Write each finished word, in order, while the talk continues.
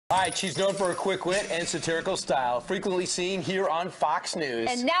All right, she's known for her quick wit and satirical style, frequently seen here on Fox News.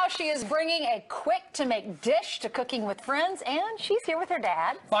 And now she is bringing a quick-to-make dish to Cooking with Friends, and she's here with her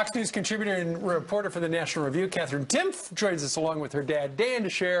dad. Fox News contributor and reporter for the National Review, Katherine Timpf, joins us along with her dad, Dan, to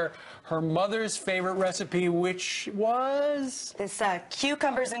share her mother's favorite recipe, which was... This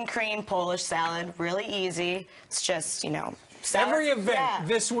cucumbers and cream Polish salad. Really easy. It's just, salad. Every event,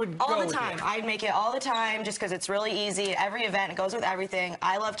 this would go all the time. I make it all the time just because it's really easy. Every event, it goes with everything.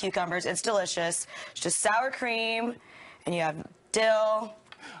 I love cucumbers. It's delicious. It's just sour cream, and you have dill.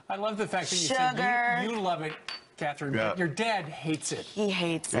 I love the fact that you sugar. said you love it, Katherine, Yeah. but your dad hates it. He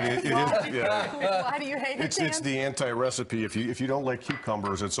hates it. It is, yeah. Why do you hate it, Dan? It's the anti-recipe. If you don't like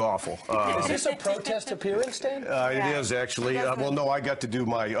cucumbers, it's awful. Is this a protest appearance, Dan? It is actually. Well, no, I got to do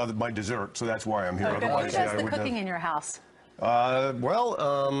my dessert, so that's why I'm here. Who Otherwise, does I the wouldn't cooking have. in your house?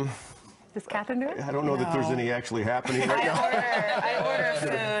 Does Katherine do it? I don't know that there's any actually happening right now. I order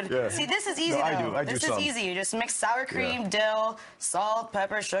food. Yeah. See, this is easy, No, though. I do This some. is easy. You just mix sour cream, dill, salt,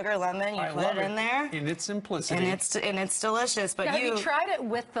 pepper, sugar, lemon. You I put love it in there. In its simplicity. And it's delicious. But Now, have you tried it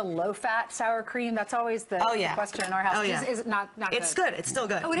with the low-fat sour cream? That's always the question in our house. Oh, yeah. Is it not It's good. It's still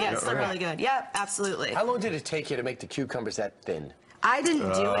good. Oh, it is? It's still really good. Yeah, absolutely. How long did it take you to make the cucumbers that thin? I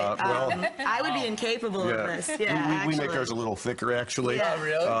didn't do it. well, I would be incapable of this. Yeah, we make ours a little thicker, actually. Yeah.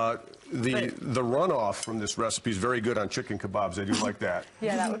 Oh, really? The runoff from this recipe is very good on chicken kebabs. I do like that.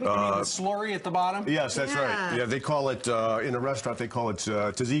 Yeah, that would be the slurry at the bottom? Yes, that's right. Yeah, they call it, in a restaurant, they call it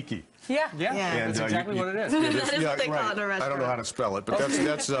tzatziki. Yeah. Yeah, And, that's exactly what it is. That is what they call it in a I restaurant. don't know how to spell it, but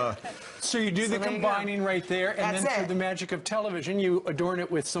that's So you do the there you combining right there, and That's then through it. the magic of television, you adorn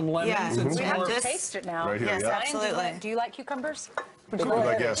it with some lemons and We some have more. to Just- taste it now. right here. Yes, Yeah. absolutely. Do you like cucumbers?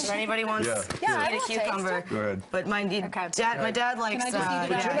 I guess. If anybody wants Yeah. to Yeah, I eat a will taste cucumber, it. Go ahead. but my dad likes Can I just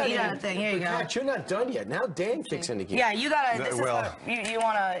eat it? eat that thing. Here you go. Pat, you're not done yet. Now Dan fixing to get. Yeah, you gotta. This is well-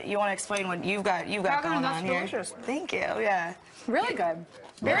 what you wanna explain what you've got Katherine, going that's on here. delicious. Thank you. Yeah. Really good.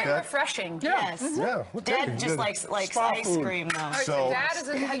 Very Okay. refreshing. Yes. Yeah. Okay. Dad just Good. likes Spa ice food. cream though. So-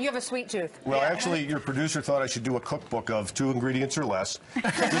 Dad you have a sweet tooth. Well, actually, your producer thought I should do a cookbook of 2 ingredients or less.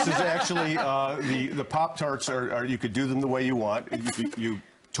 This is actually the Pop-Tarts are you could do them the way you want. You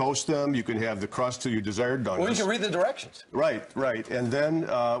toast them. You can have the crust to your desired doneness. Well, you can read the directions. Right. And then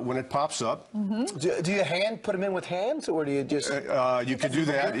when it pops up, Do you put them in with hands, or do you just? you can do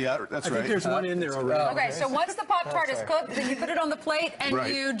that. Yeah, that's I right. think there's one in there already. Okay, so once the Pop-Tart is cooked, then you put it on the plate and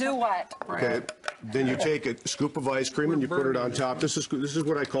Right. you do what? Okay. Then you take a scoop of ice cream and you put it on top. This is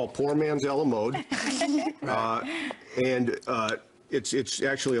what I call poor man's a la mode. And it's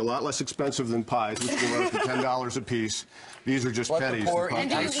actually a lot less expensive than pies, which can run for $10 a piece. These are just What's the pennies. poor- The And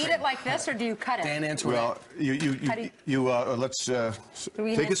do you Pop-Tarts. eat it like this, or do you cut it? Dan, answer Well, How do you let's Do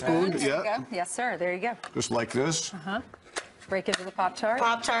we take need a spoon. There you Yeah, go. Yes, sir. There you go. just like this. Break into the Pop-Tart.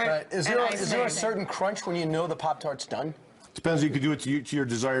 Pop-Tart. Is and there ice a cream. certain crunch when you know the Pop-Tart's done? Depends. You can do it to your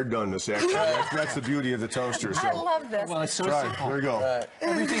desired doneness. Actually, that's the beauty of the toaster. I So love this. Well, it's so try. simple. There you go.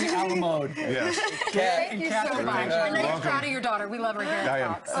 Everything a la mode. Yes. Thank you so Katherine, much. I know you're welcome. proud of your daughter. We love her here I at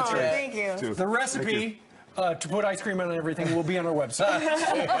am. Fox. That's right. Thank you. Too. The recipe to put ice cream on everything will be on our website.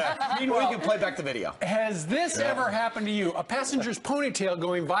 Or you Meanwhile, can play back the video. has this ever happened to you? A passenger's ponytail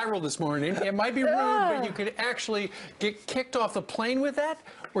going viral this morning. It might be rude, but you could actually get kicked off the plane with that.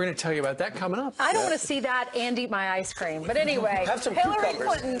 We're going to tell you about that coming up. I don't want to see that and eat my ice cream. But anyway, Have some Hillary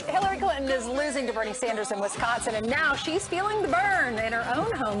cucumbers. Clinton is losing to Bernie Sanders in Wisconsin, and now she's feeling the burn in her own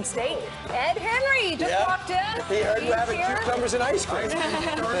home state. Ed Henry just walked in. He heard you He's having here. cucumbers and ice cream.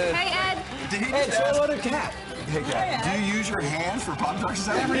 Hey, Ed. Ed, say hello to Kat. Hey, Kat, do you use your hand for Pop-Tarts?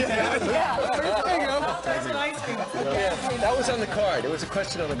 Everything. Yeah. There you go. That's an ice cream. Yeah, that was on the card. It was a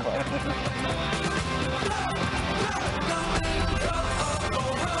question on the card.